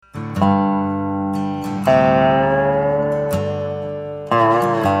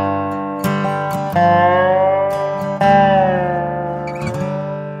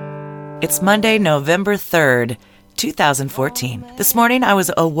It's Monday, November 3rd, 2014. This morning I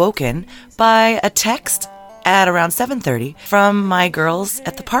was awoken by a text at around 7:30 from my girls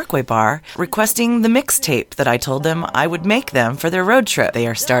at the Parkway Bar requesting the mixtape that I told them I would make them for their road trip they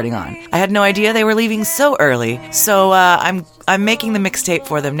are starting on. I had no idea they were leaving so early, so I'm making the mixtape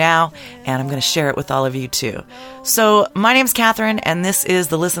for them now, and I'm going to share it with all of you too. So my name's Catherine, and this is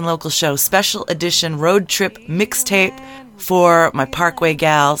the Listen Local Show Special Edition Road Trip Mixtape for my Parkway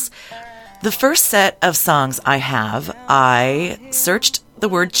gals. The first set of songs I searched the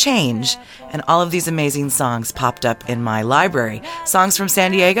word change, and all of these amazing songs popped up in my library. Songs from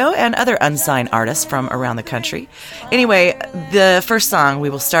San Diego and other unsigned artists from around the country. Anyway, the first song we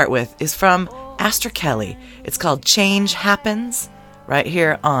will start with is from Astor Kelly. It's called Change Happens, right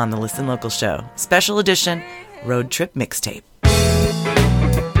here on the Listen Local Show. Special edition Road Trip Mixtape.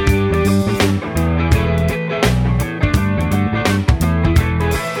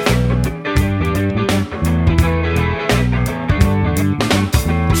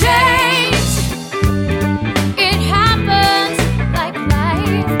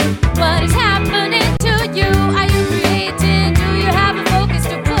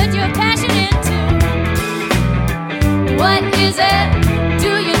 Is it?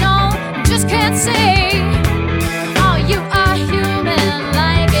 Do you know? Just can't say. Oh, you are.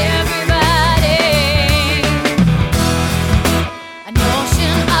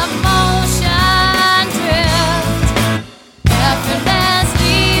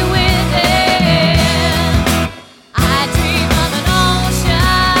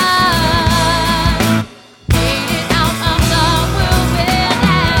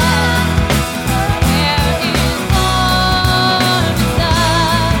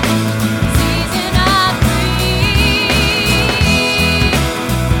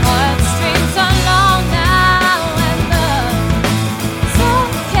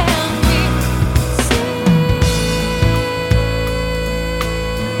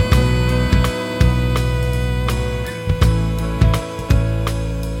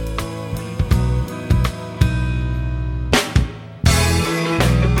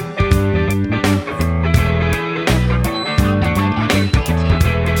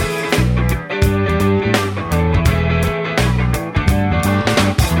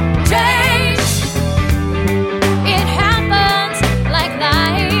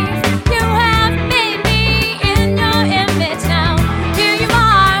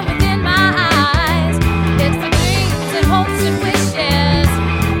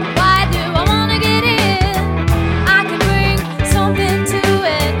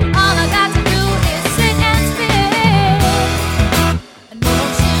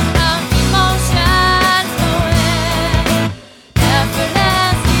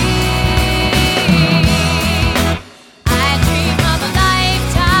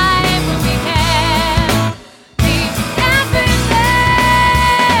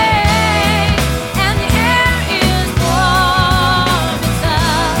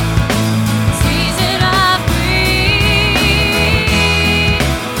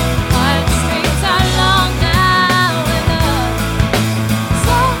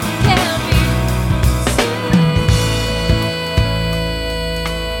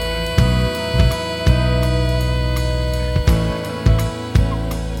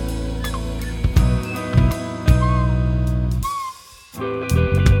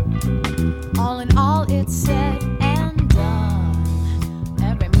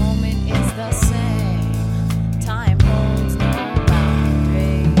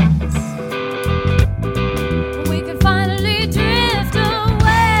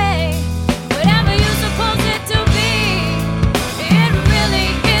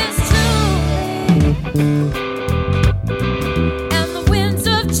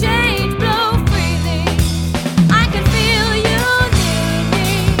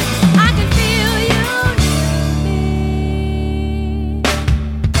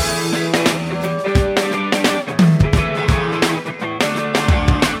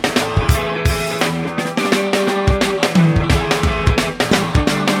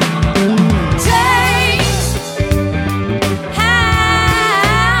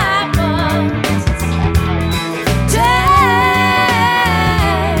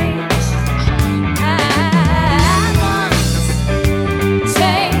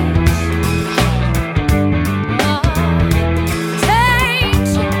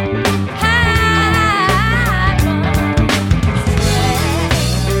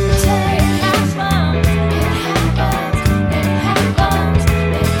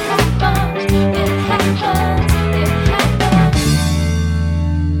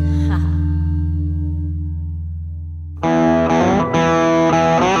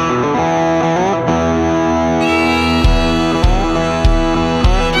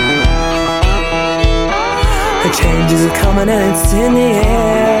 Change is coming and it's in the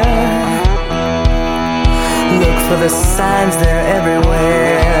air. Look for the signs, they're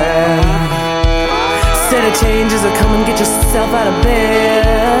everywhere. Steady changes are coming, get yourself out of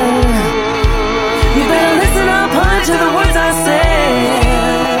bed. You better listen up, honey, to the words I say.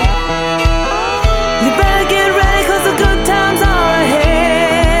 You better get ready, cause the good times are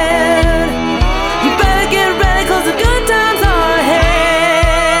ahead. You better get ready, cause the good times are ahead.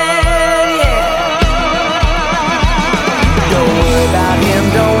 Yeah. Don't worry about him,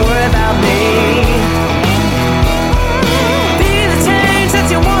 don't worry about me. Be the change that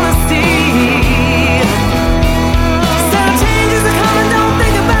you wanna see. Some changes are coming, don't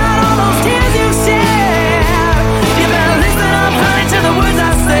think about all those tears you've shared. You better listen up, honey, to the words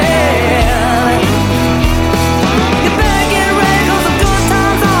I said. You better get ready, cause the good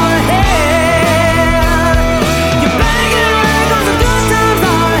times are ahead. You better get ready, cause the good times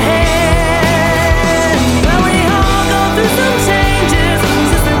are ahead. Well, we all go through some changes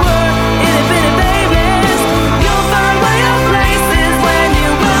since we were itty bitty babies. You'll find where your place is when you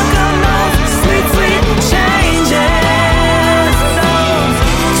welcome those sweet, sweet changes. Those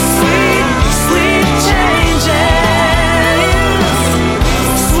sweet, sweet changes.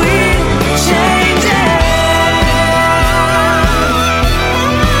 Sweet changes.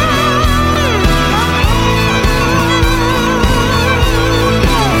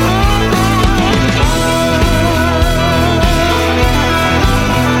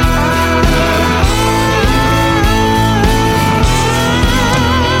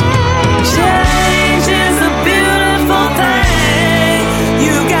 Change is a beautiful thing.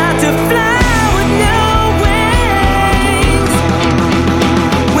 You got to fly with new wings.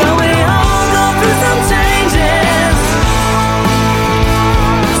 Well, we all go through some changes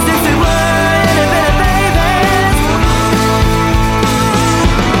since we were itty bitty babies.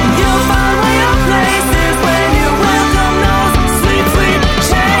 You'll find where your place is when you welcome those sweet, sweet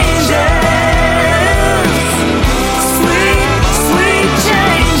changes. Sweet, sweet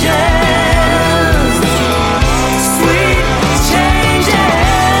changes. Sweet changes.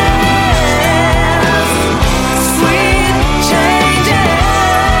 Sweet changes.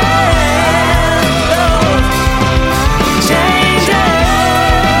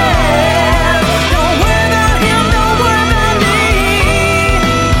 Don't worry about him, don't worry about me.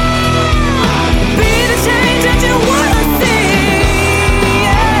 Be the change that you wanna see.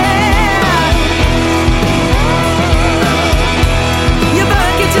 Yeah. You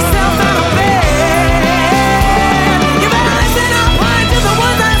better get yourself out of bed. You better listen up, honey, to the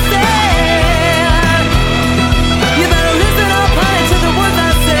words I said. You better listen up, honey, to the words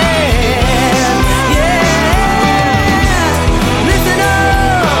I said. Yeah. Listen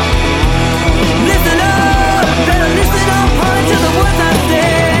up. Listen up. Better listen up, honey, to the words I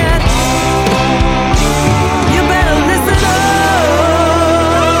said. You better listen up.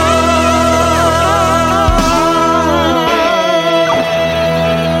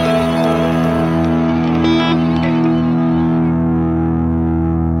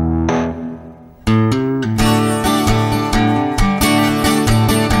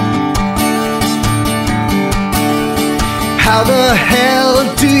 How the hell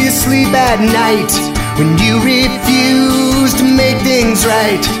do you sleep at night when you refuse to make things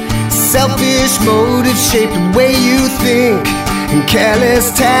right? Selfish motives shape the way you think, and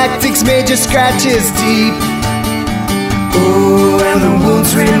careless tactics made your scratches deep. Oh, and the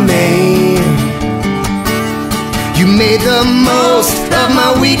wounds remain. You made the most of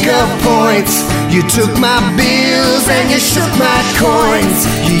my weaker points. You took my bills and you shook my coins.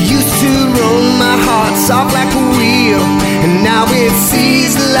 You used to roll my heart soft like a wheel, and now it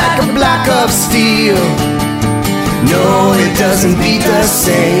seized like a block of steel. No, it doesn't beat the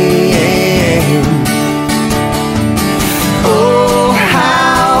same. Oh,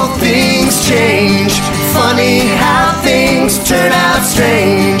 how things change. Funny how things turn out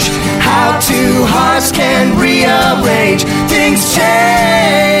strange. How two hearts can rearrange. Things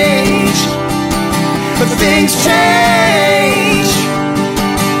change, but things change.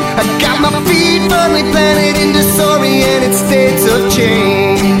 I got my feet firmly planted in disoriented states of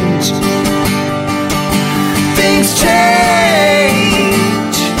change. Things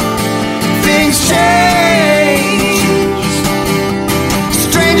change, things change.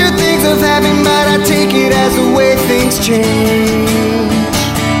 Stranger things have happened, but I take it as the way things change.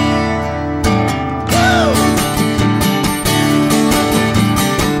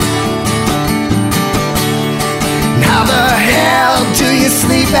 How the hell do you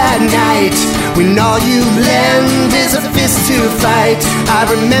sleep at night when all you lend is a fist to fight? I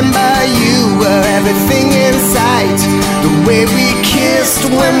remember you were everything in sight, the way we kissed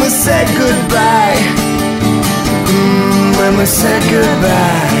when we said goodbye. when we said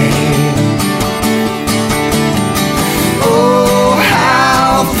goodbye. Oh,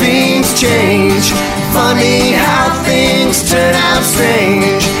 how things change. Funny how things turn out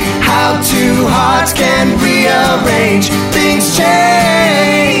strange. How two hearts can rearrange. Things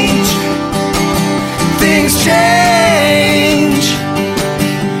change. Things change.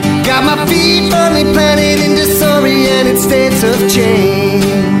 Got my feet firmly planted in disoriented states of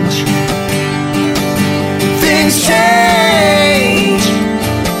change. Things change.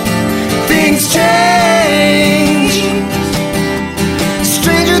 Things change.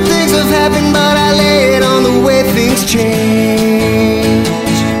 Stranger things have happened, but I lay it on the way things change.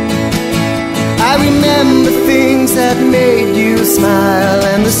 I remember things that made you smile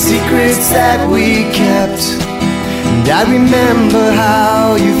and the secrets that we kept. And I remember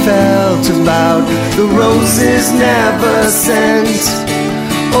how you felt about the roses never sent.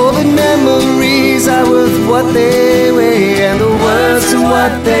 All the memories are worth what they weigh, and the words are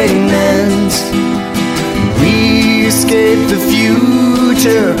what they meant. We escaped the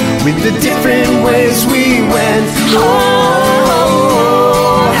future with the different ways we went.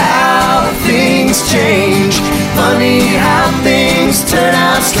 Oh, how things change. Funny how things turn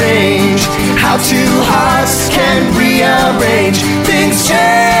out strange. How two hearts can rearrange. Things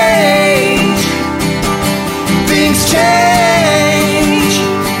change. Things change.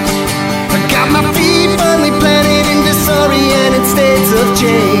 I got my feet firmly planted in disoriented states of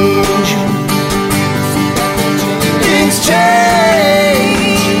change. Things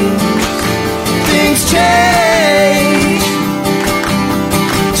change. Things change.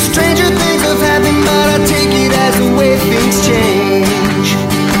 Stranger things have happened, but I take it as the way things change.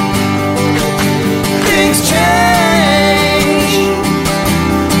 Things change.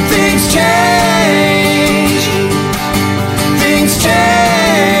 Things change. Things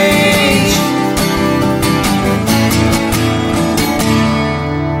change.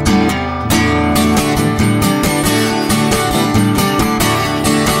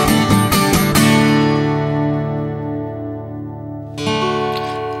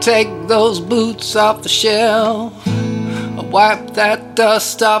 Take those boots off the shelf, wipe that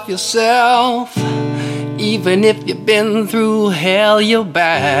dust off yourself. Even if you've been through hell, you're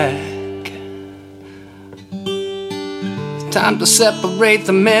back. It's time to separate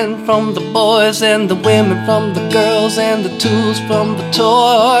the men from the boys, and the women from the girls, and the tools from the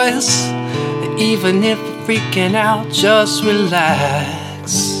toys. Even if you're freaking out, just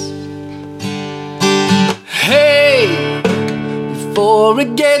relax. Hey! Before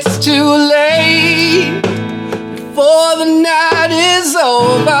it gets too late, before the night is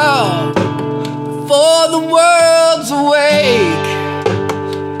over, before the world's awake,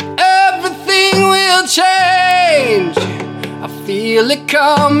 everything will change. I feel it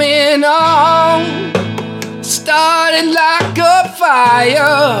coming on. Started like a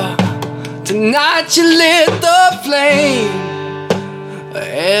fire. Tonight you lit the flame.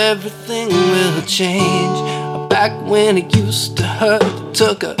 Everything will change. Back when it used to hurt, it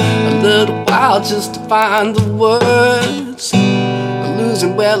took a little while just to find the words.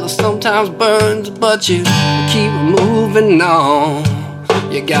 Losing, well, it sometimes burns, but you keep moving on.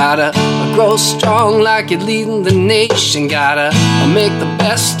 You gotta grow strong like you're leading the nation. Gotta make the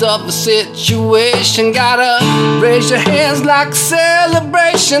best of the situation. Gotta raise your hands like a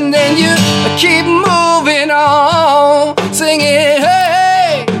celebration. Then you keep moving on, singing,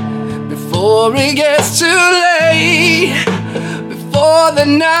 hey, before it gets too late, before the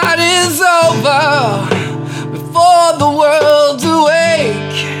night is over, before the world's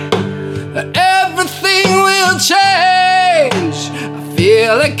awake, everything will change. I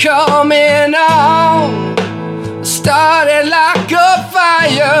feel it coming on. Started like a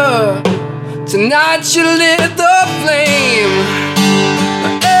fire. Tonight you lit the flame.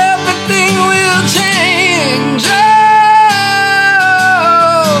 Everything will change.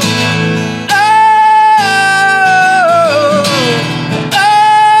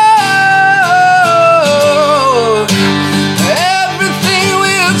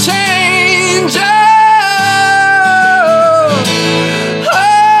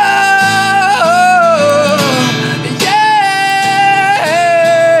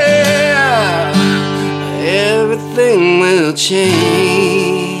 Change.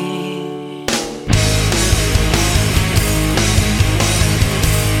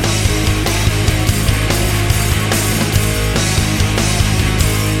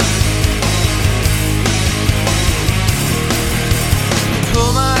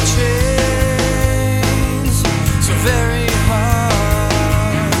 Pull my chains so very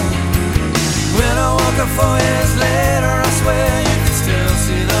hard. When I woke up 4 years later, I swear you can still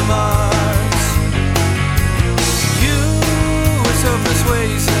see the marks.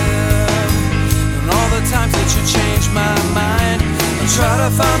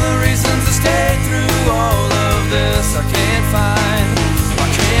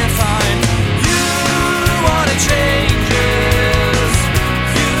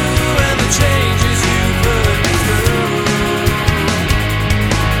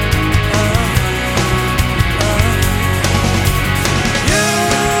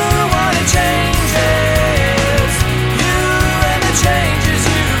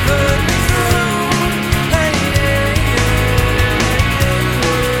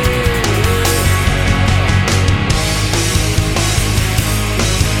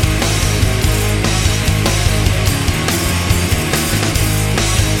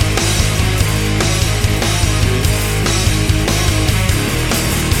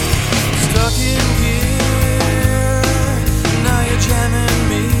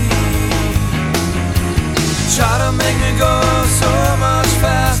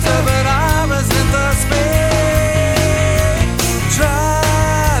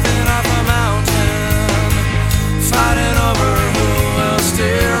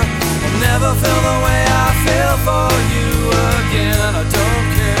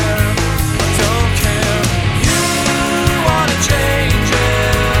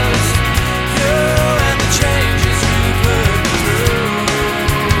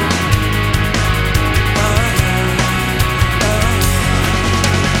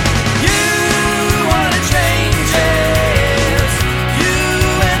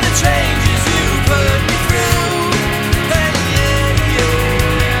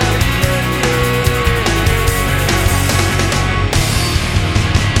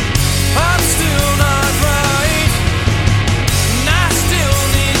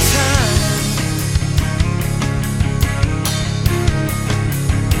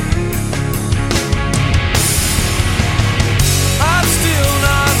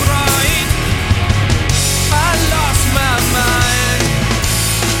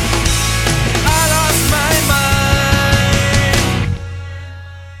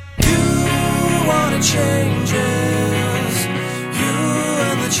 changes, you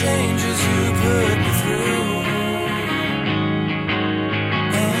and the changes you put me through.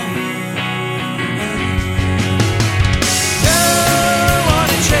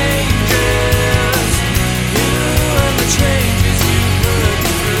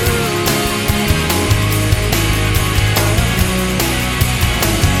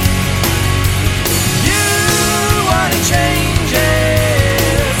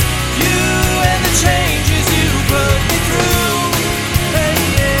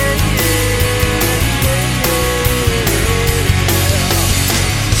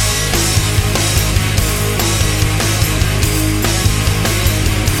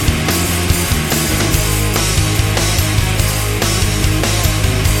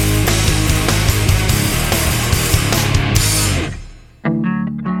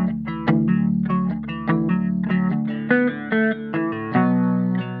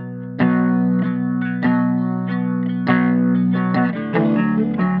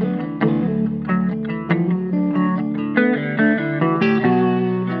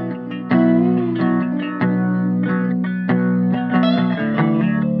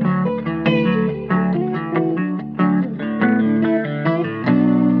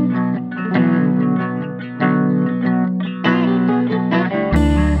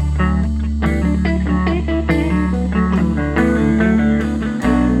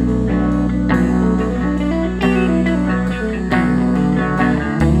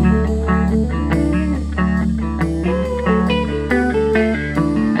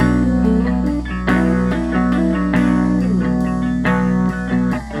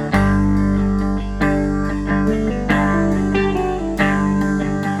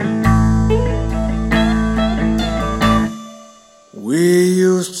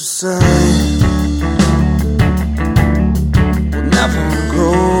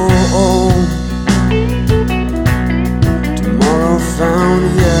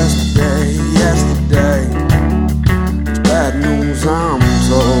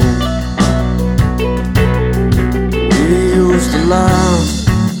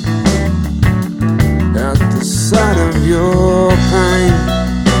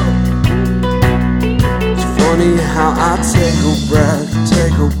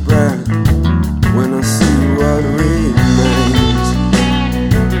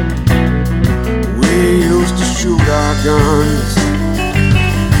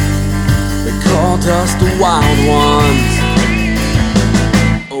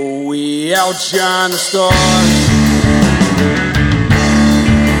 Outshine the stars.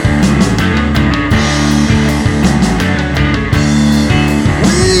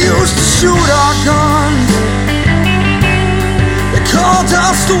 We used to shoot our guns. They called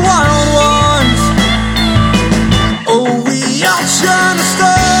us the wild ones. Oh, we outshine the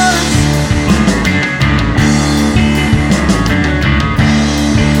stars.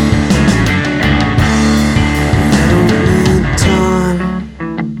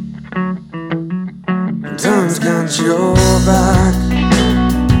 Your back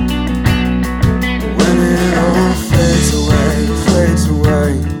when it all fades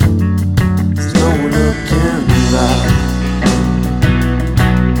away, there's no looking back.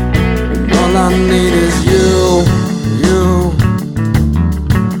 And all I need is you.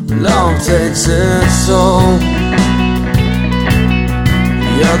 Love takes its soul.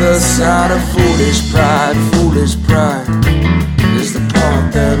 The other side of foolish pride is the part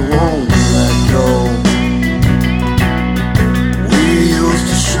that won't let go.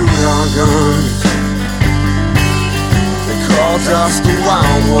 Our guns, they called us the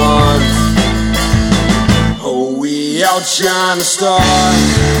wild ones. Oh, we outshine the stars.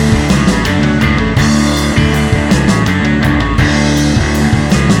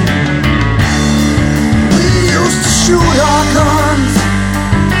 We used to shoot our guns.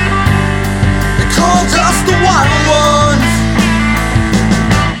 They called us the wild ones.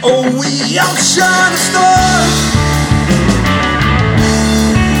 Oh, we outshine the stars.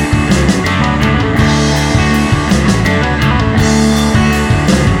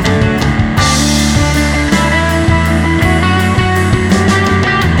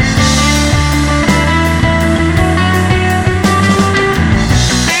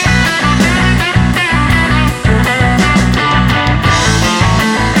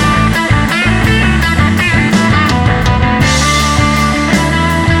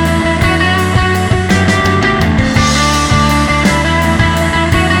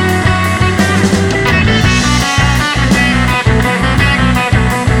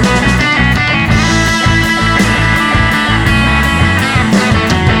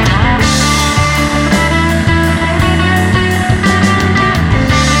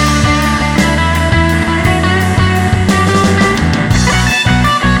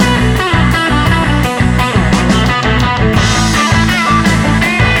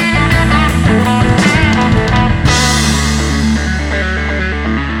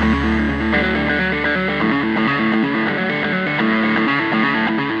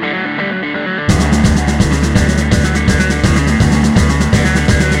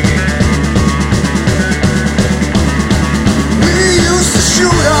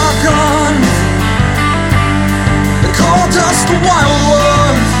 the wild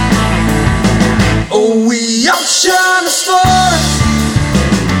ones. Oh, we outshine the stars.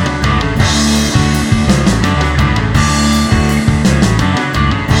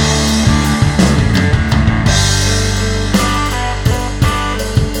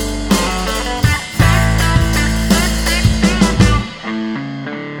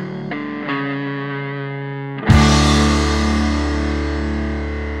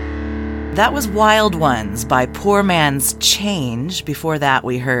 That was Wild Ones by Poor Man's Change. Before that,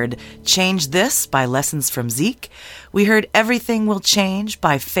 we heard Change This by Lessons from Zeke. We heard Everything Will Change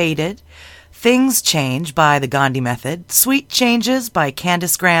by Faded. Things Change by The Gandhi Method. Sweet Changes by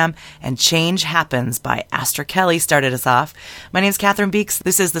Candace Graham. And Change Happens by Astor Kelly started us off. My name is Catherine Beeks.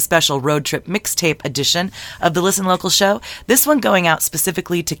 This is the special road trip mixtape edition of the Listen Local show. This one going out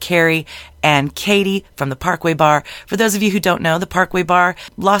specifically to Carrie and Katie from the Parkway Bar. For those of you who don't know, the Parkway Bar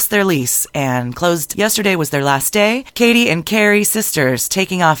lost their lease and closed. Yesterday was their last day. Katie and Carrie, sisters,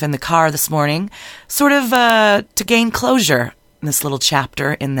 taking off in the car this morning, sort of to gain closure in this little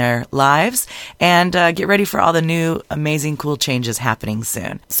chapter in their lives and get ready for all the new, amazing, cool changes happening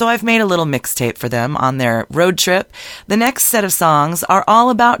soon. So I've made a little mixtape for them on their road trip. The next set of songs are all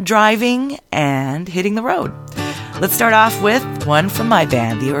about driving and hitting the road. Let's start off with one from my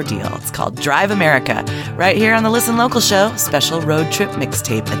band, The Ordeal. It's called Drive America, right here on the Listen Local show, special road trip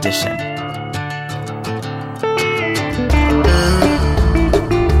mixtape edition.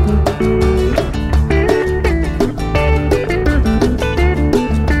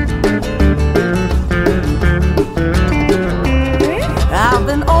 I've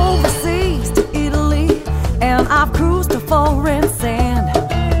been overseas to Italy, and I've cruised to foreign sand.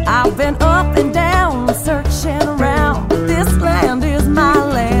 I've been up and down, searching around, but this land is my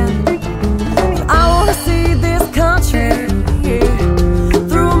land. I wanna see this country, yeah,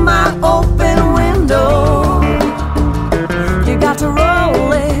 through my open window. You got to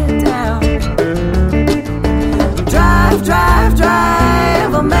roll it down. Drive, drive,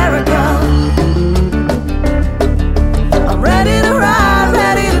 drive, America. I'm ready to ride,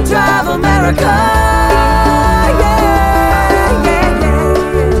 ready to drive, America.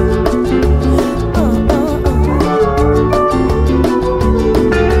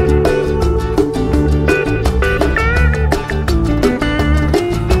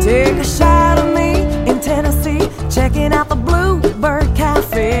 Checking out the Bluebird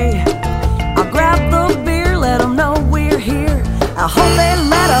Cafe. I'll grab the beer, let them know we're here. I hope they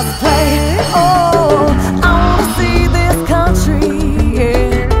let us play. Oh, I wanna see this country,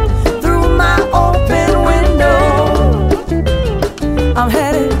 yeah, through my open window. I'm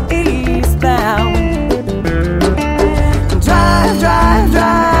headed eastbound. Drive, drive,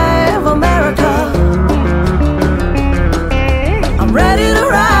 drive, America. I'm ready to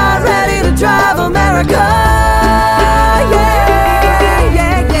ride, ready to drive, America.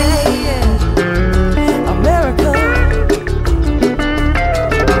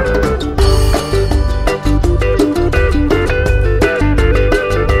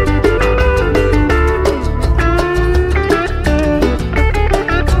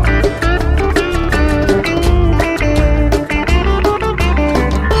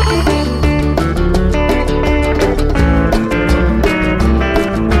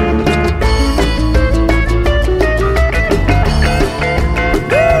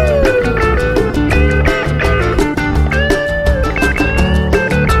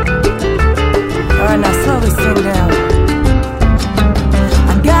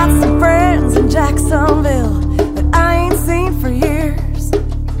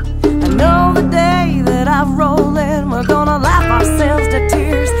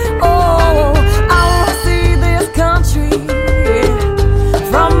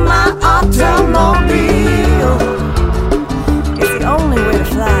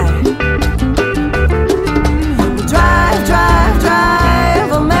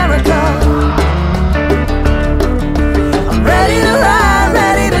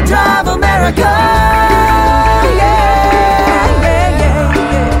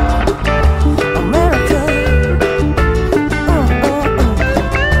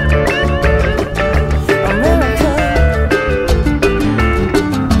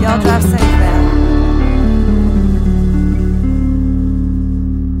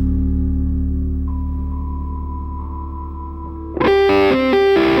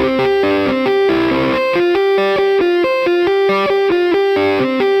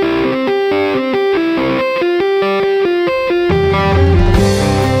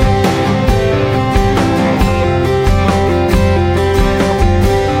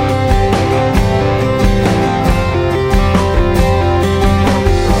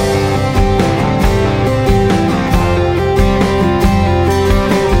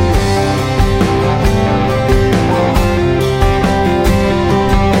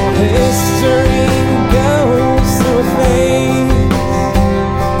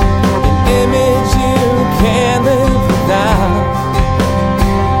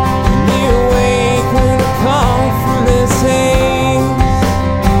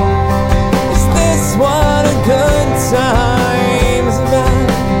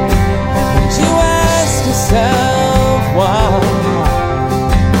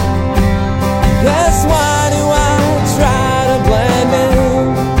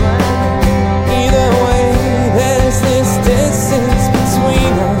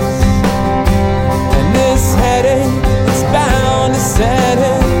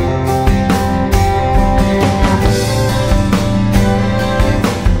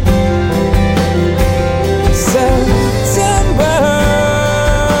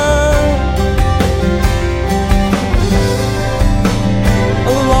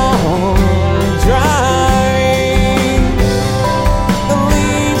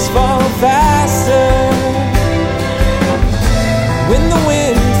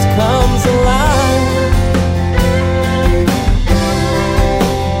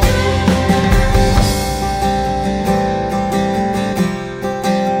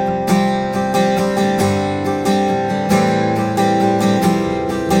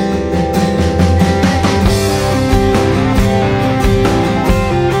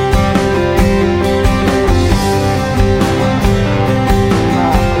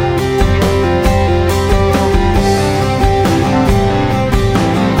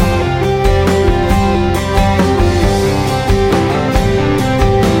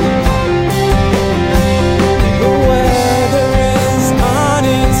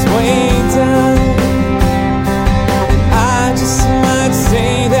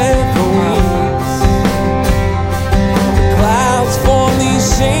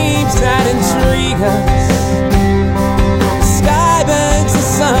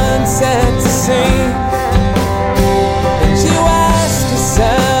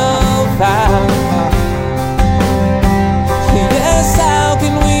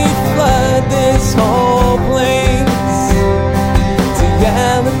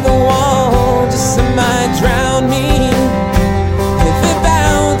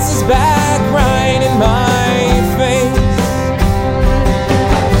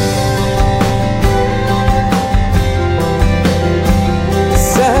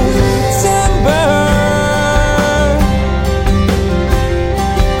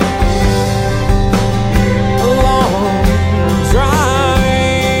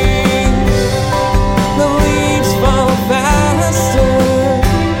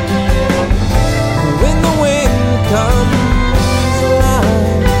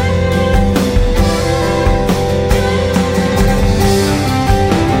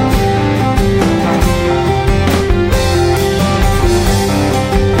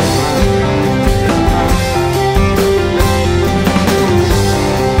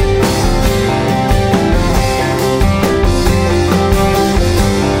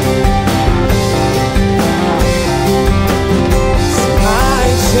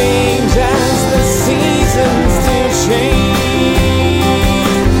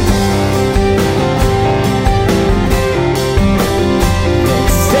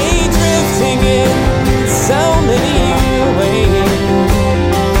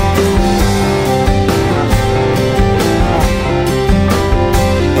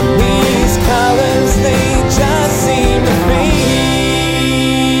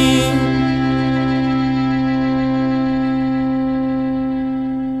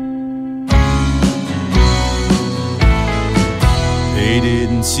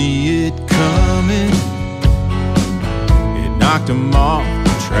 see it coming. It knocked them off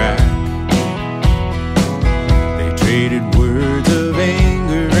the track. They traded words of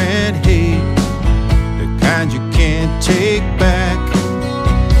anger and hate, the kind you can't take back.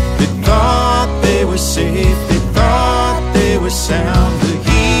 They thought they were safe, they thought they were sound. The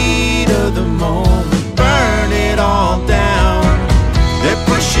heat of the moment burned it all down. They're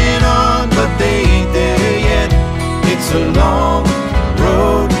pushing on, but they ain't there yet. It's a long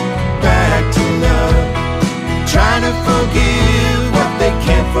road back to love, trying to forgive what they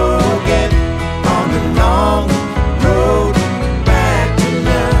can't forget, on the long road back to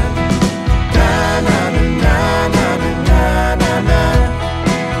love. Na na na na na na na na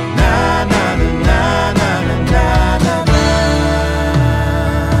na na na na na na na.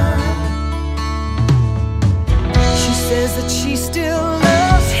 She says that she still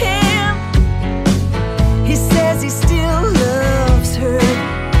loves him. He says he still loves her,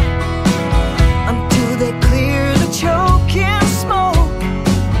 until they clear the choking smoke.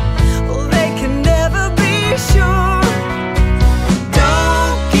 Well, they can never be sure.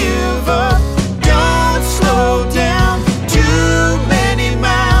 Don't give up, don't slow down. Too many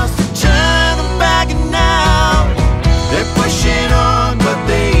miles to turn them back now. They're pushing on, but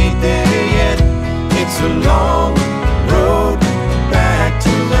they ain't there yet. It's a long road back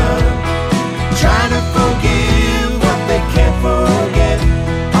to love, trying to forgive what they can't forget,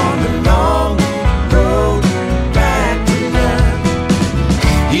 on the long road back to love.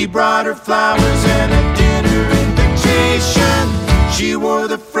 He brought her flowers and a dinner invitation. She wore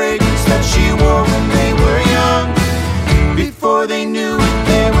the fragrance that she wore when they were young. Before they knew it,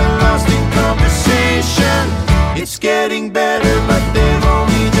 they were lost in conversation. It's getting better, but they've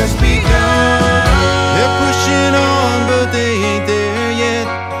only just begun. They're pushing on, but they ain't there yet.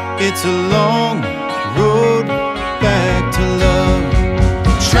 It's a long road back to love,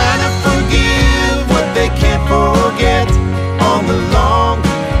 trying to forgive what they can't forget, on the long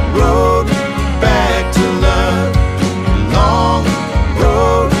road back to love. Long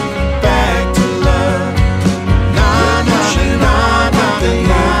road back to love. Na na na na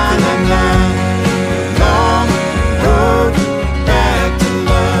na na na. Long road back to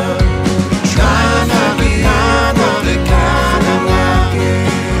love. Na na na na na na na.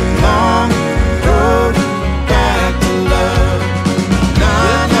 Long road back to love. Na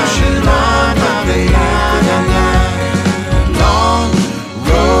na na na na na na. Long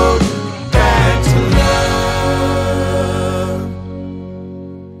road back to love.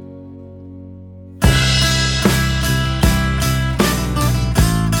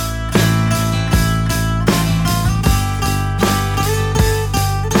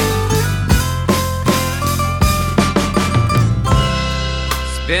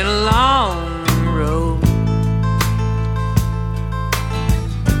 It's been a long road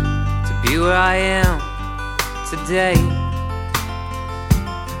to be where I am today.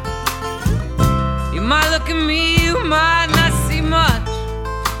 You might look at me, you might not see much,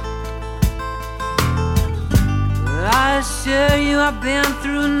 but I assure you I've been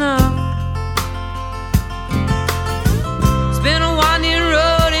through enough. It's been a winding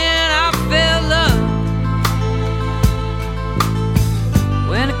road and I felt love.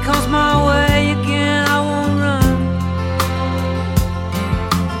 When it comes my way again, I won't run,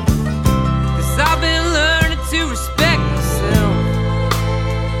 'cause I've been learning to respect myself,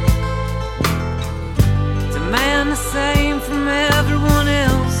 demand the same from everyone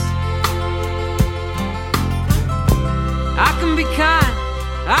else. I can be kind,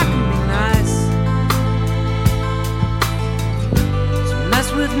 I can be nice, so mess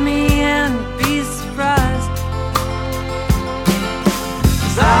with me and be surprised.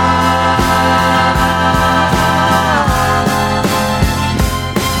 'Cause I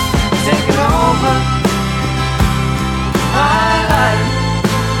taking over my life.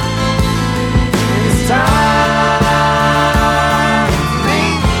 It's time for me,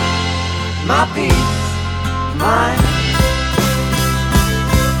 my peace, mine.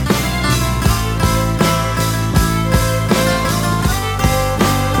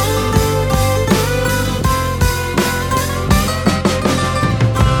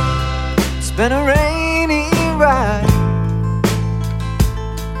 It's been a rainy ride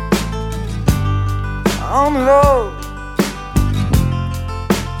on the road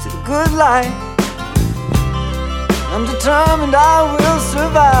to the good life. I'm determined I will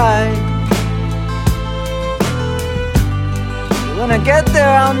survive. When I get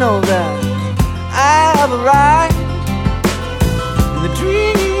there, I'll know that I have arrived, and the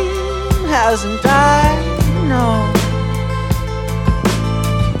dream hasn't died, no.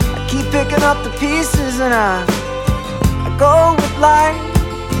 I keep picking up the pieces and I go with life.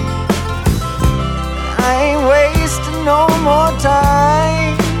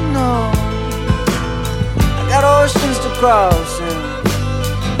 cross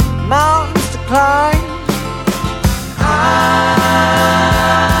and mountains to climb. I'm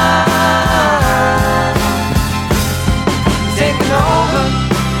taking over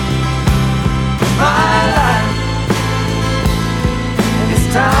my life, and it's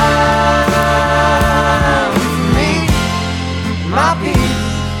time for me, my peace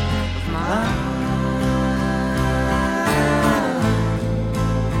of mind.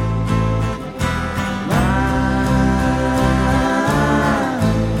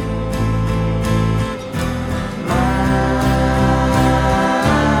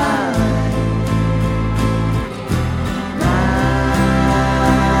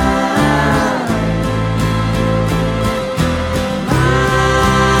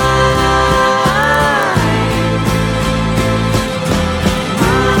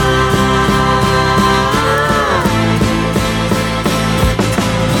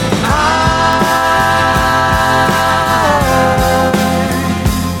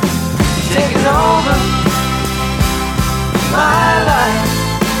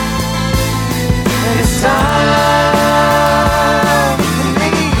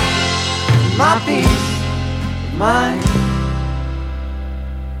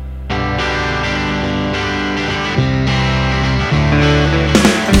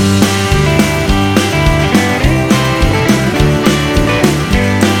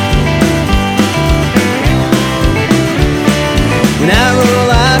 When I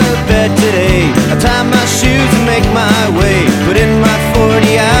roll out of bed today, I tie my shoes and make my way. Put in my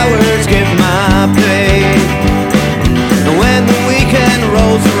 40 hours, get my pay. And when the weekend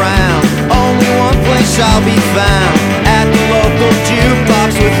rolls around, only one place I'll be found, at the local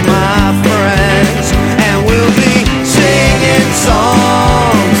jukebox with my friends. And we'll be singing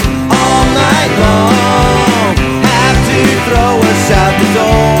songs all night long, have to throw us out the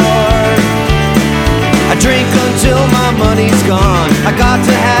door. I drink until my money's gone, I got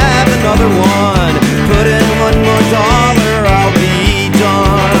to have another one. Put in one more dollar, I'll be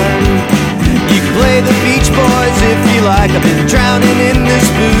done. You can play the Beach Boys if you like, I've been drowning in this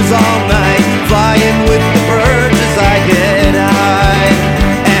booze all night, flying with the birds as I get high.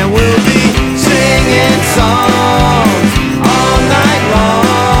 And we'll be singing songs all night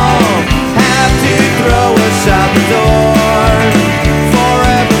long, have to throw us out the door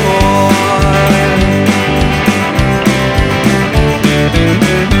forevermore.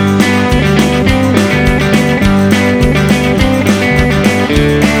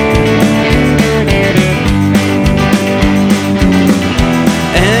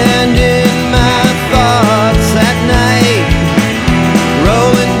 And in my thoughts at night,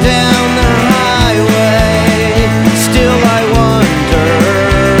 rolling down the highway, still I wonder.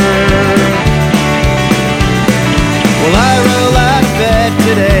 Well, I roll out of bed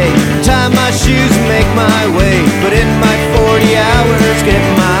today, tie my shoes and make my way. Put in my 40 hours, get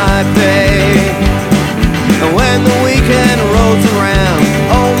my pay. And when the weekend rolls around,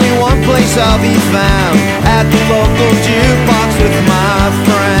 only one place I'll be found, at the local jukebox with my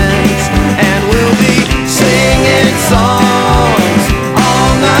friends. And we'll be singing songs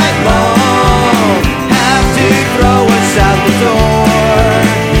all night long, have to throw us out the door.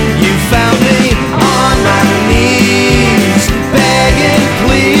 You found me on my knees, begging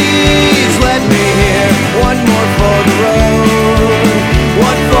please let me hear one more for the road,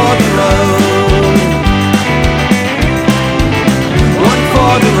 one for the road, one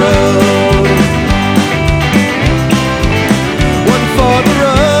for the road, one for the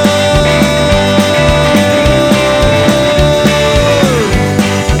road.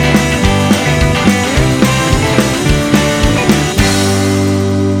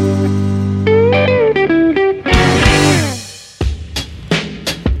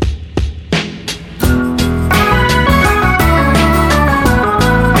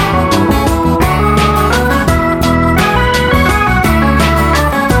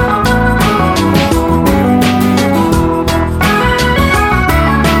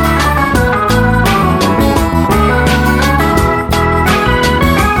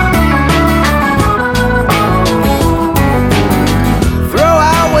 Throw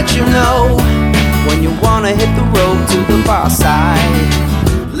out what you know when you wanna hit the road to the far side.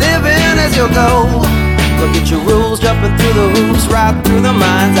 Living as you go, look at your rules jumping through the hoops, right through the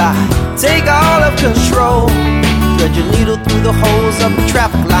mind's eye. Take all of control, thread your needle through the holes of the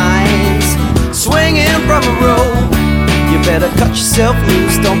traffic lines. Swinging from a rope, you better cut yourself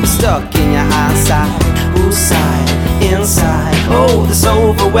loose, don't be stuck in your hindsight. Whose side? Inside. Oh, this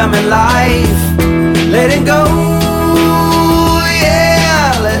overwhelming life. Let it go,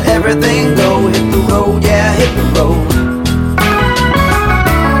 yeah, let everything go. Hit the road, yeah, hit the road.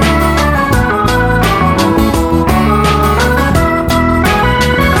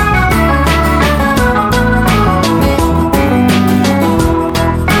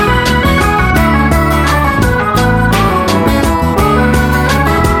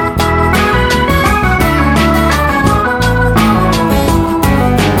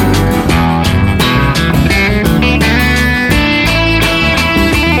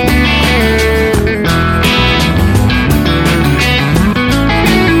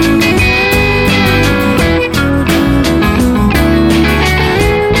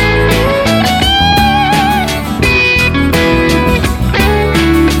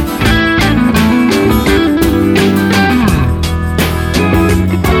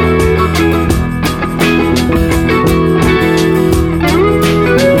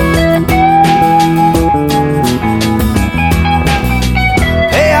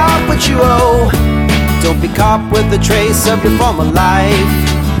 Don't be caught with a trace of your former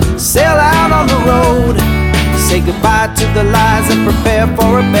life. Sail out on the road, say goodbye to the lies and prepare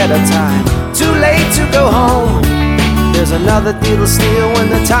for a better time. Too late to go home, there's another deal to steal when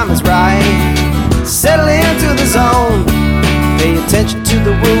the time is right. Settle into the zone, pay attention to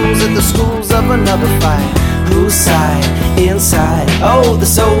the rules at the schools of another fight. Whose side? Inside. Oh,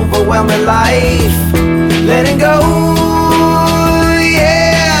 this overwhelming life. Letting go,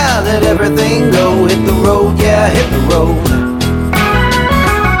 yeah. Let everything go. Hit the road, yeah, hit the road.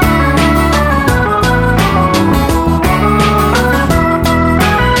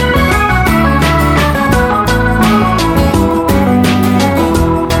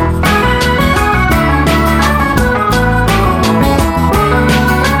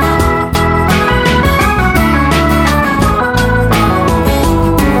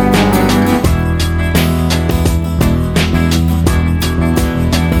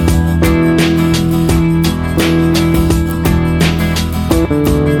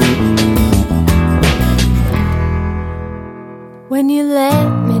 When you let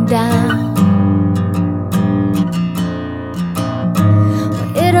me down,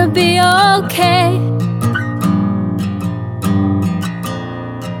 well, it'll be okay.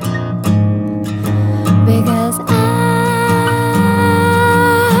 Because I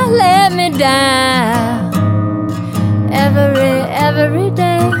let me down every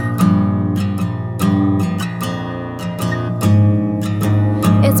day.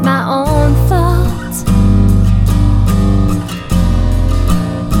 It's my own fault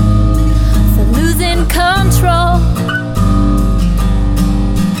control.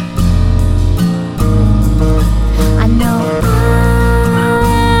 I know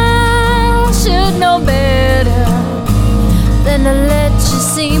I should know better than to let you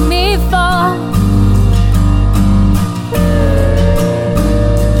see me fall.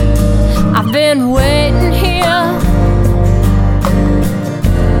 I've been waiting here,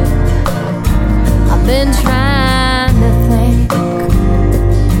 I've been trying to think.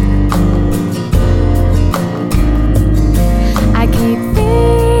 I keep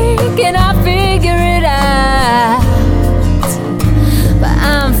thinking I'll figure it out, but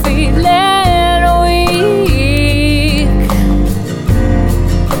I'm feeling weak.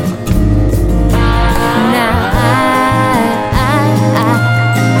 Now I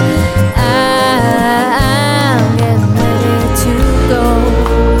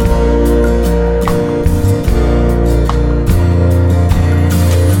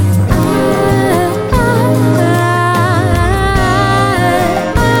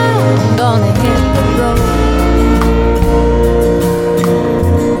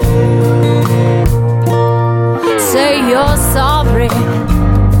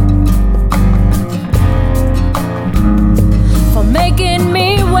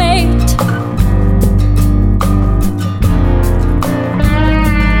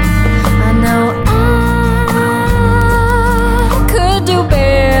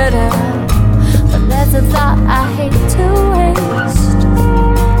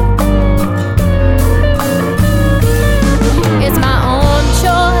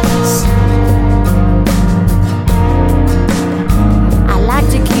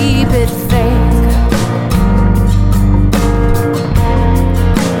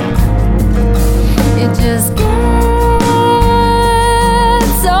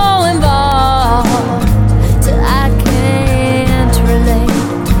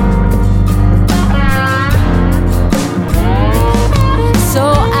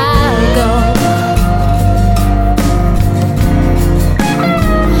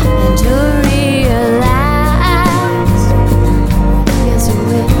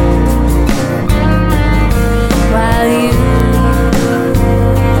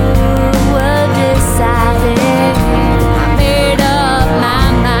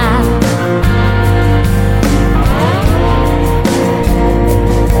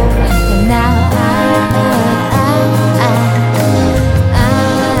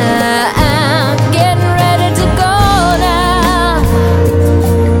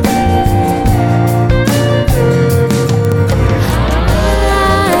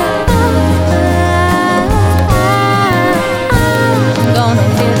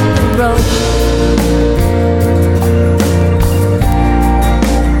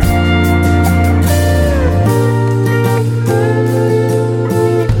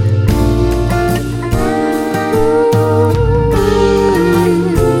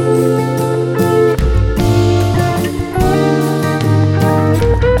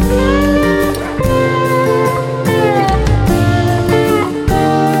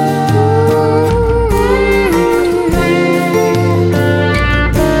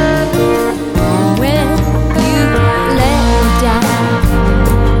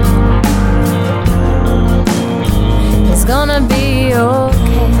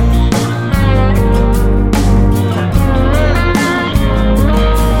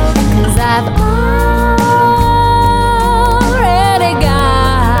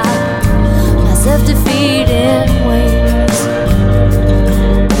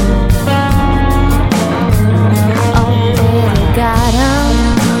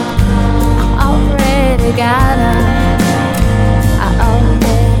already got her. I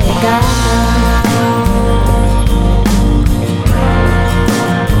already got her.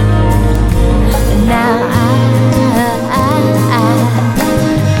 And now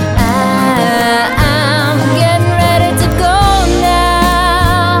I'm getting ready to go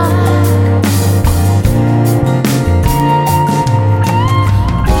now.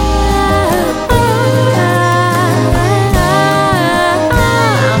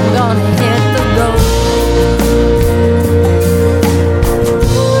 I'm gonna hit the road.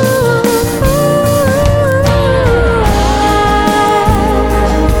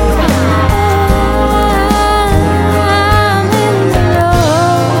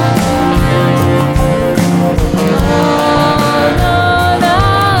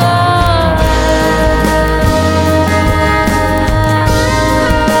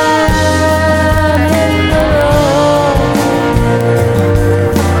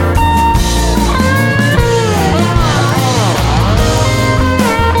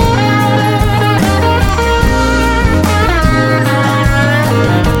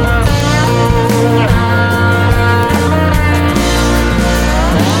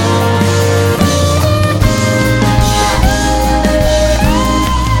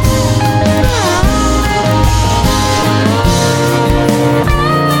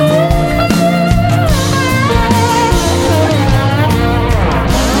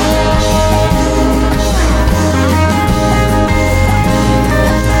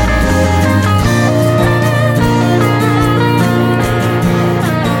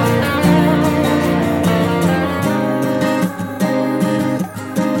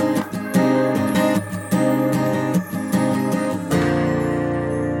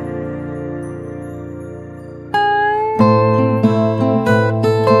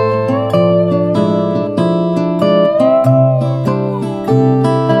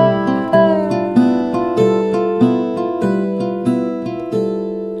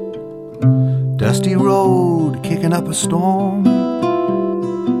 Dusty road kicking up a storm.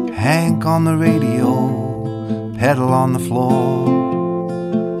 Hank on the radio, pedal on the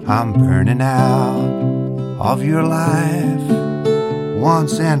floor. I'm burning out of your life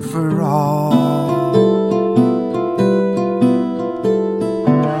once and for all.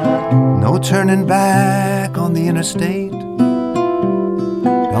 No turning back on the interstate.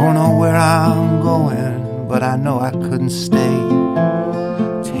 Don't know where I'm going, but I know I couldn't stay.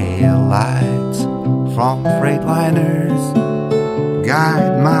 Tail lights from Freightliners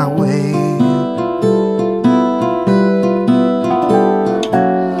guide my way.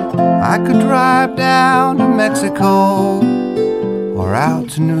 I could drive down to Mexico or out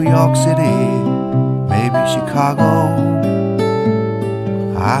to New York City, maybe Chicago.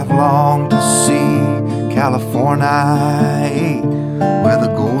 I've longed to see California, where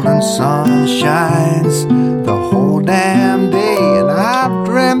the golden sun shines the whole damn day. And I've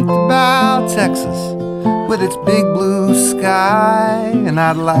dreamt about Texas with its big blue sky. And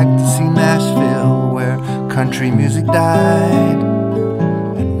I'd like to see Nashville, where country music died.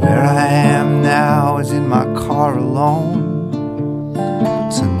 And where I am now is in my car alone.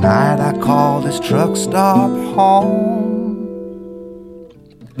 Tonight I call this truck stop home.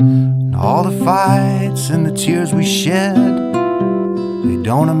 And all the fights and the tears we shed, they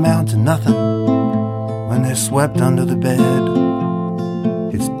don't amount to nothing when they're swept under the bed.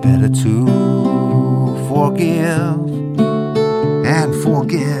 It's better to forgive and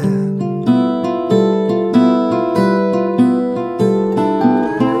forget.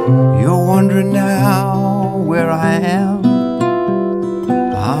 You're wondering now where I am.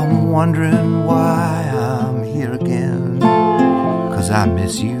 I'm wondering why I'm here again. 'Cause I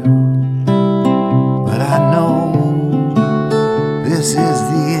miss you, but I know this is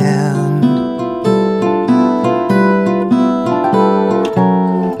the end.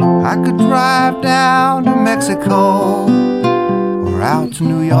 I could drive down to Mexico or out to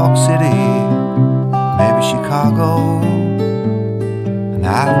New York City, maybe Chicago. And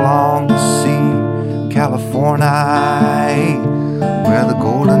I've longed to see California, where the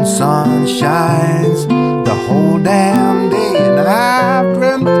golden sun shines the whole damn day. And I've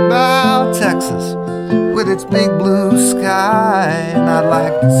dreamt about Texas with its big blue sky. And I'd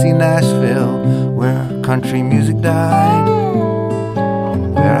like to see Nashville, where country music died. And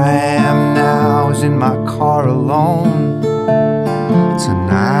where I am now is in my car alone.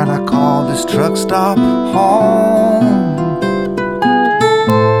 Tonight I call this truck stop home.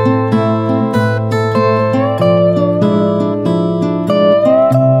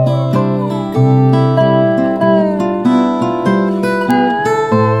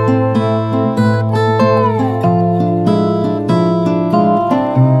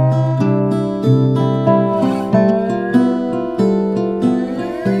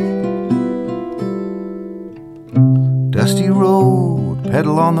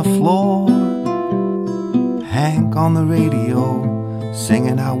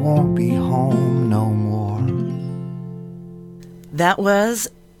 I won't be home no more. That was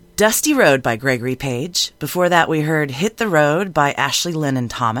Dusty Road by Gregory Page. Before that, we heard Hit the Road by Ashley Lennon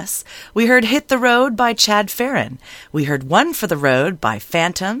Thomas. We heard Hit the Road by Chad Farron. We heard One for the Road by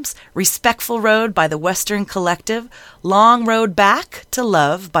Phantoms, Respectful Road by the Western Collective, Long Road Back to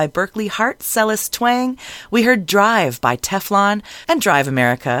Love by Berkeley Hart Celis Twang. We heard Drive by Teflon and Drive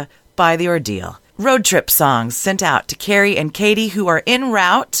America by The Ordeal. Road trip songs sent out to Carrie and Katie, who are en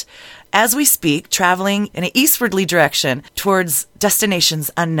route as we speak, traveling in an eastwardly direction towards destinations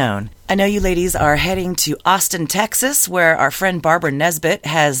unknown. I know you ladies are heading to Austin, Texas, where our friend Barbara Nesbitt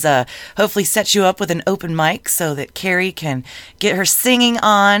has hopefully set you up with an open mic so that Carrie can get her singing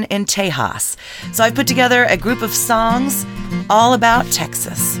on in Tejas. So I've put together a group of songs all about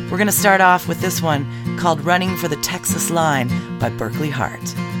Texas. We're going to start off with this one called Running for the Texas Line by Berkeley Hart.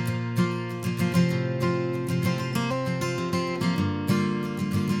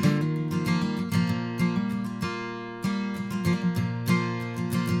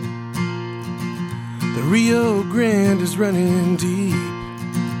 The Rio Grande is running deep.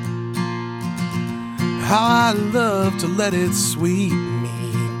 How I love to let it sweep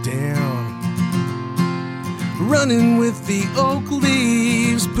me down. Running with the oak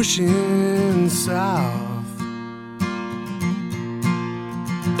leaves pushing south.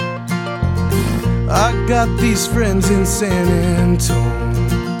 I got these friends in San Antone.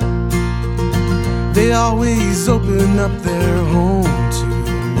 They always open up their home to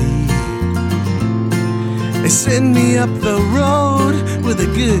me. They send me up the road with a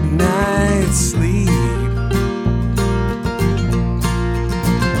good night's sleep.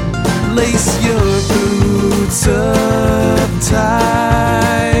 Lace your boots up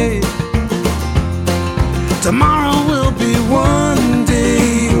tight. Tomorrow will be one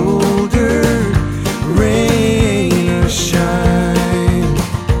day older, rain or shine.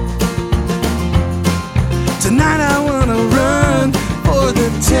 Tonight I wanna run for the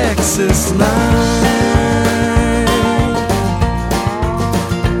Texas line.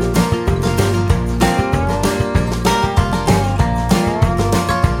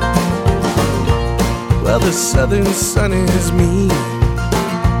 Well, the southern sun is mean.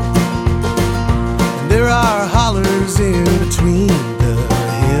 There are hollers in between the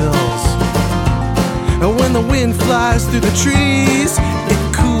hills. And when the wind flies through the trees,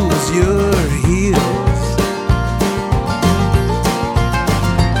 it cools your heels.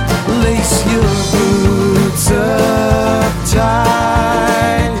 Lace your boots up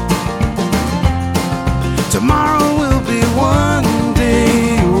tight. Tomorrow will be one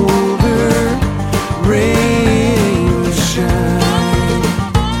day older, rain or shine.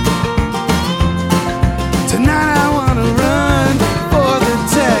 Tonight I wanna run for the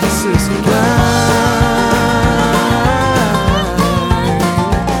Texas line.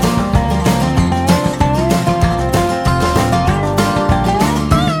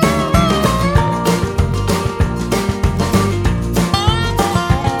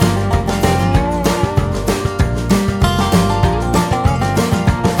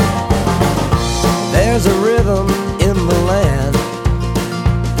 There's a rhythm in the land.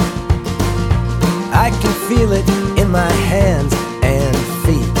 I can feel it in my hands and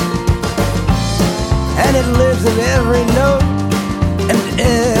feet. And it lives in every note and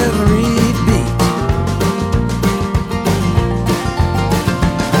every beat.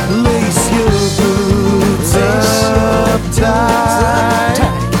 Lace your boots up tight.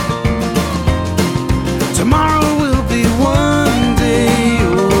 Tomorrow will be one day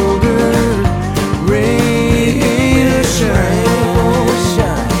older, rain or shine.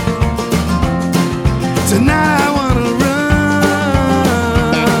 Tonight I wanna run.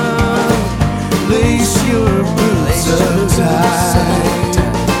 Lace your boots up tight.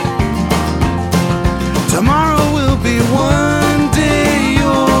 Tomorrow will be one day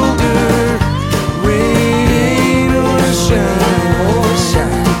older, rain or shine.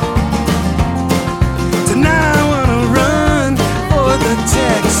 Tonight I wanna run for the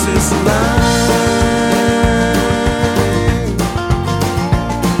Texas line.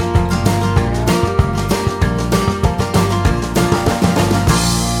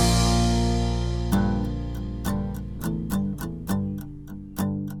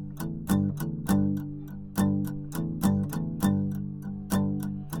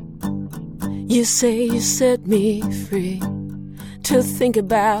 You say you set me free to think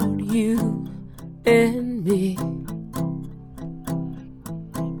about you and me.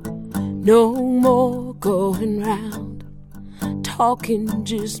 No more going round, talking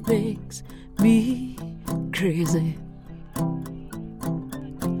just makes me crazy.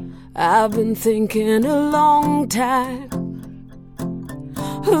 I've been thinking a long time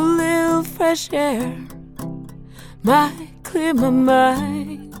fresh air might clear my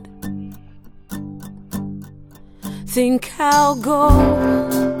mind. Think I'll go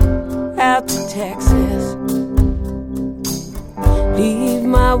out to Texas, leave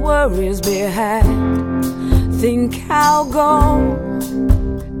my worries behind. Think I'll go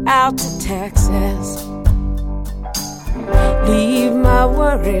out to Texas, leave my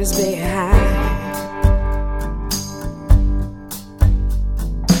worries behind.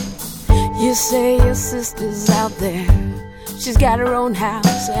 You say your sister's out there, she's got her own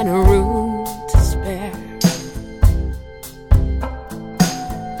house and a room to spare.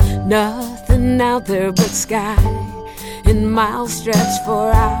 Nothing out there but sky in miles stretched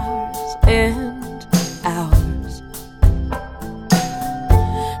for hours and hours.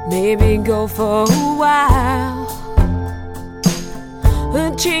 Maybe go for a while,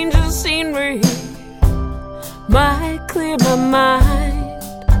 a change of scenery might clear my mind.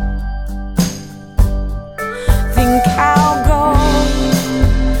 Think I'll go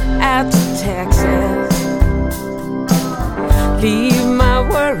out to Texas, leave my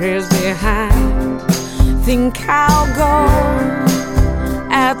worries behind. Think I'll go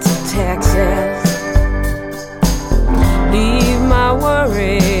out to Texas, leave my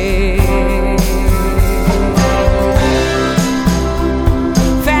worries.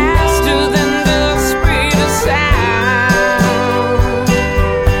 Faster than the speed of sound,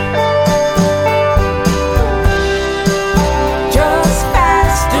 just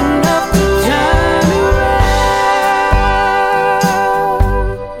fast enough to turn around.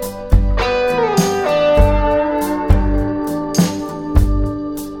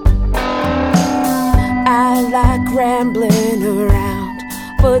 I like rambling around,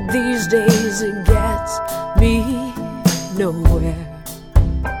 but these days it gets me nowhere.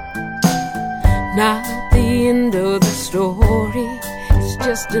 Not the end of the story, it's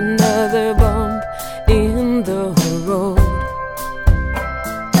just another bump in the road.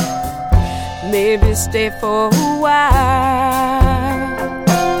 Maybe stay for a while,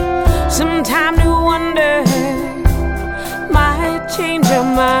 some time to wonder might change your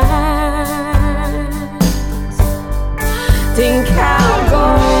mind. Think I'll go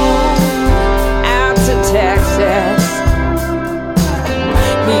out to Texas,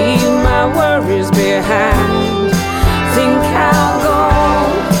 leave my worries behind. Think I'll go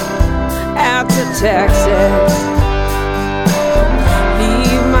out to Texas,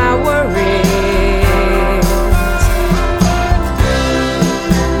 leave my worries.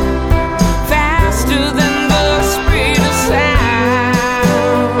 Faster than the speed of sound,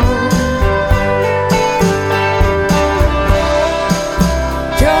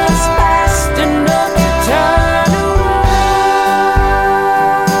 just fast enough to turn around.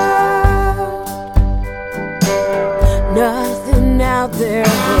 Nothing out there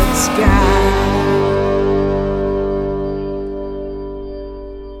but sky.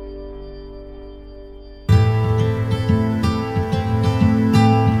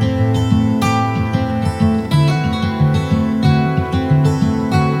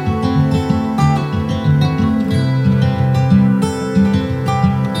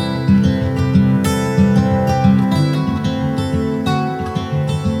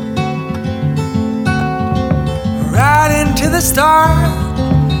 Right into the start,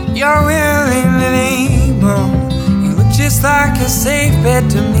 you're willing and able. You look just like a safe bet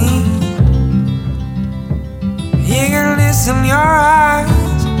to me. Eagerness in your eyes,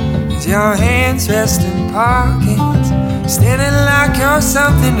 as your hands rest in pockets, standing like you're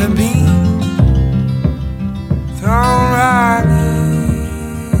something to be thrown right in.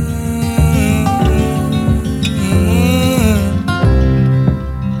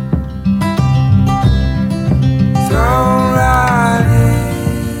 Thrown right in.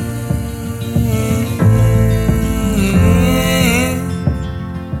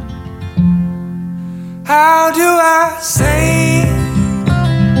 How do I say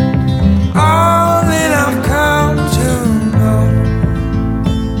all that I've come to know?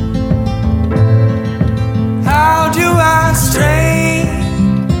 How do I stray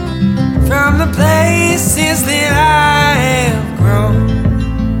from the places that I have grown?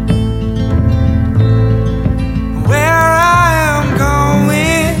 Where I am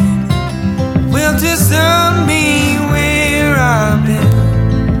going will discern me where I've been.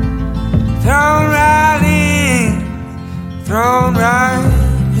 Thrown right in, thrown right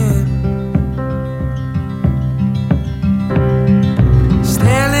in.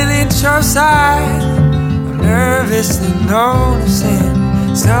 Standing at your side, I'm nervously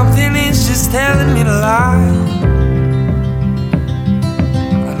noticing something is just telling me to lie.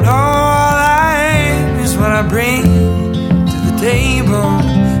 I know all I am is what I bring to the table.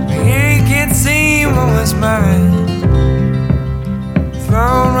 But here again was mine,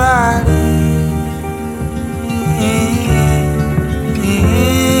 thrown right in.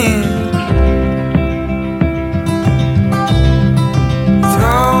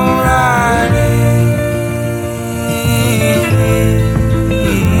 Thrown right in.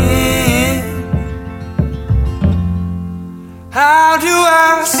 How do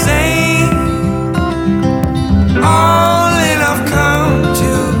I say all that I've come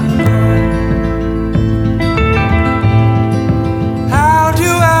to? How do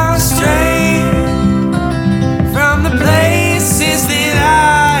I stray from the places that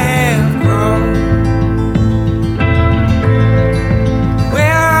I have grown?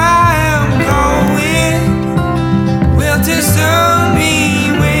 Where I am going will discern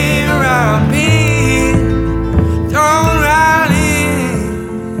me where I've been. Thrown right in.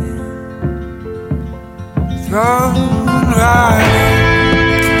 Thrown right in.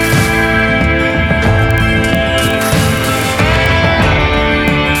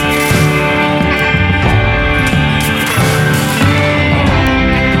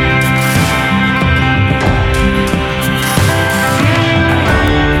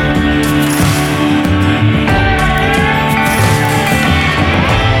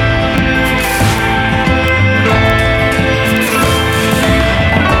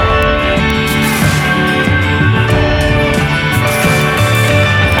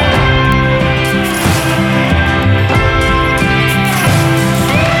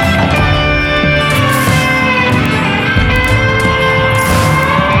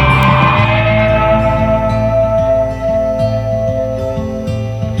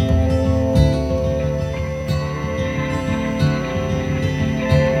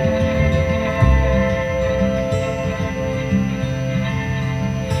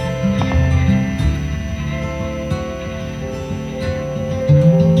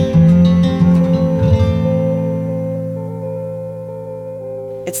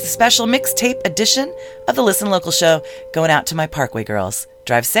 It's the special mixtape edition of the Listen Local show going out to my Parkway girls.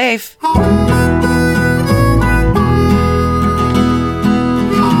 Drive safe. Well,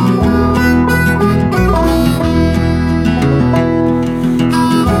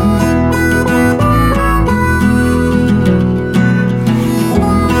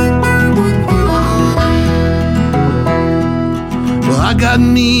 I got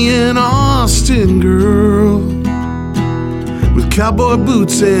me an Austin girl with cowboy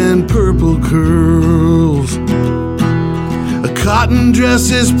boots and purple curls, a cotton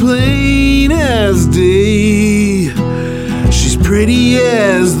dress as plain as day. She's pretty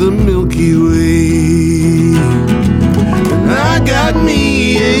as the Milky Way. And I got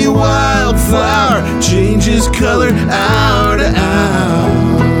me a wildflower, changes color hour to hour.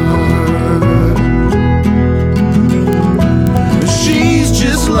 She's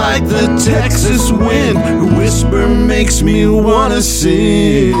just like the Texas wind, her whisper makes me wanna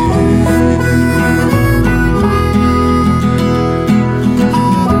sing.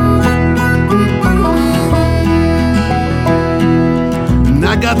 And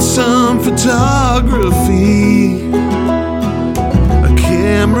I got some photography, a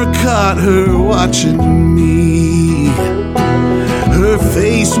camera caught her watching me. Her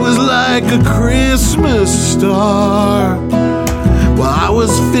face was like a Christmas star while I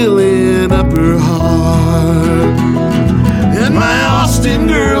was filling up her heart. And my Austin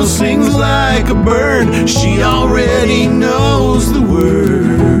girl sings like a bird, she already knows the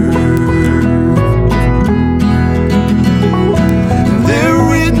word. They're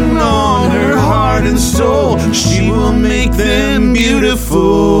written on her heart and soul, she will make them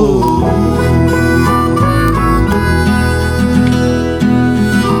beautiful.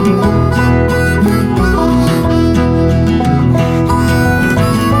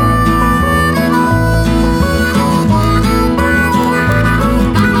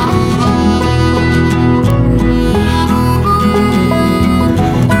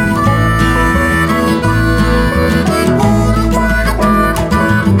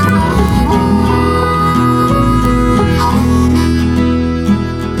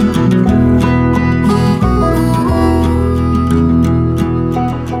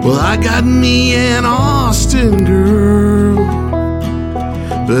 I got me an Austin girl,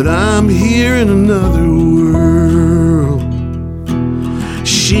 but I'm here in another world.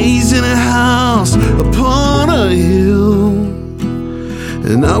 She's in a house upon a hill,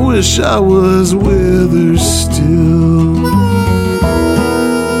 and I wish I was with her still.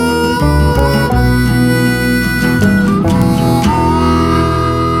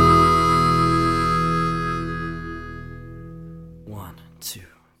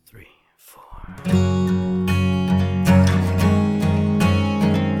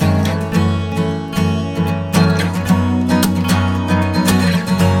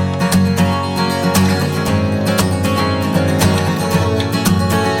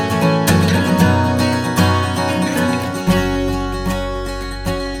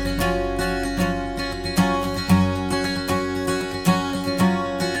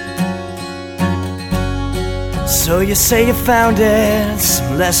 So you say you found it,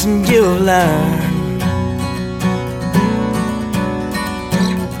 some lesson you've learned.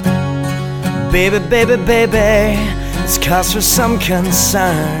 Baby, baby, baby, it's cause for some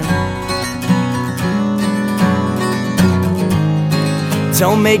concern.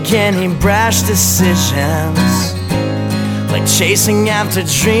 Don't make any brash decisions, like chasing after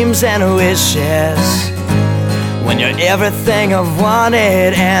dreams and wishes, when you're everything I've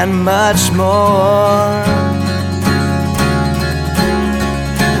wanted and much more.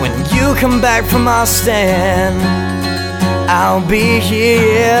 When you come back from Austin, I'll be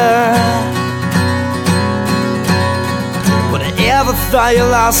here. Whatever thought you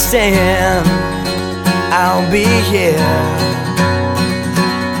lost in, I'll be here.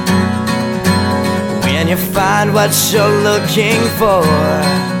 When you find what you're looking for,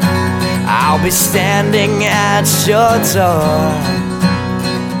 I'll be standing at your door.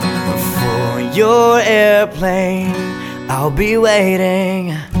 For your airplane, I'll be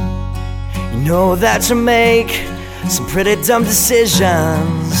waiting. You know that you make some pretty dumb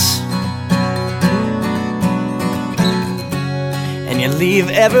decisions, and you leave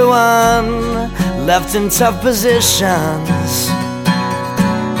everyone left in tough positions.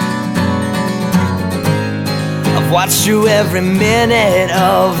 I've watched you every minute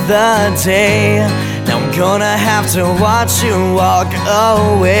of the day. Now I'm gonna have to watch you walk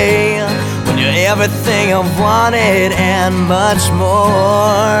away, when you're everything I've wanted and much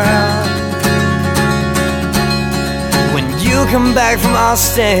more. When you come back from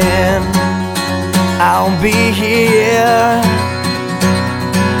Austin, I'll be here.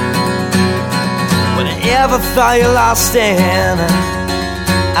 Whatever thought you lost in,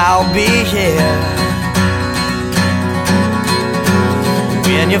 I'll be here.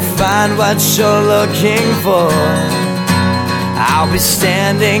 When you find what you're looking for, I'll be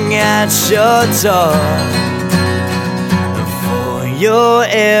standing at your door. For your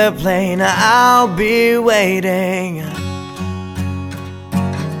airplane, I'll be waiting.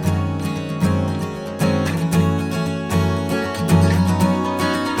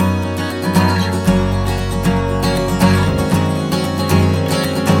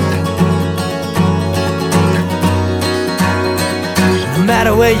 No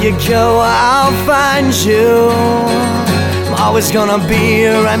matter where you go, I'll find you. I'm always gonna be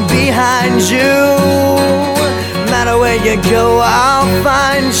right behind you. No matter where you go, I'll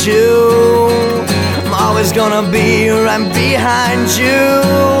find you. I'm always gonna be right behind you.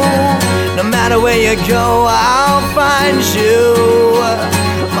 No matter where you go, I'll find you.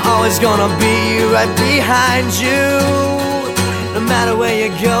 I'm always gonna be right behind you. No matter where you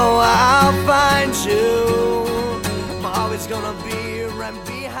go, I'll find you. I'm always gonna be right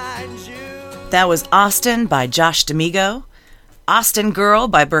behind you. That was Austin by Josh D'Amigo, Austin Girl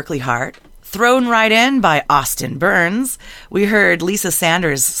by Berkeley Hart, Thrown Right In by Austin Burns. We heard Lisa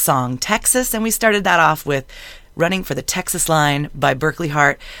Sanders' song Texas, and we started that off with Running for the Texas Line by Berkeley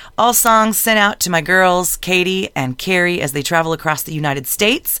Hart. All songs sent out to my girls, Katie and Carrie, as they travel across the United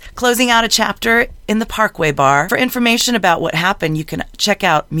States. Closing out a chapter in the Parkway Bar. For information about what happened, you can check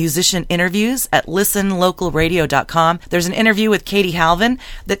out musician interviews at listenlocalradio.com. There's an interview with Katie Halvin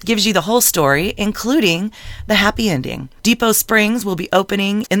that gives you the whole story, including the happy ending. Depot Springs will be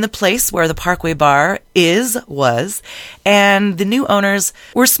opening in the place where the Parkway Bar was, and the new owners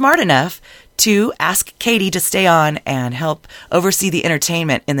were smart enough to ask Katie to stay on and help oversee the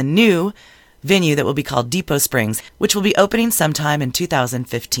entertainment in the new venue that will be called Depot Springs, which will be opening sometime in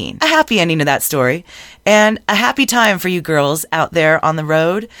 2015. A happy ending to that story, and a happy time for you girls out there on the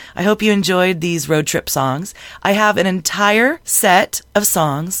road. I hope you enjoyed these road trip songs. I have an entire set of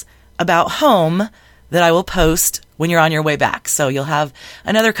songs about home that I will post when you're on your way back. So you'll have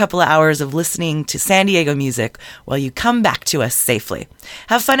another couple of hours of listening to San Diego music while you come back to us safely.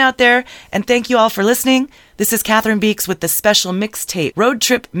 Have fun out there, and thank you all for listening. This is Catherine Beeks with the special mixtape, road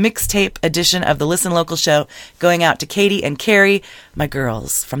trip mixtape edition of the Listen Local show, going out to Katie and Carrie, my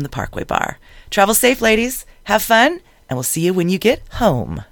girls from the Parkway Bar. Travel safe, ladies. Have fun, and we'll see you when you get home.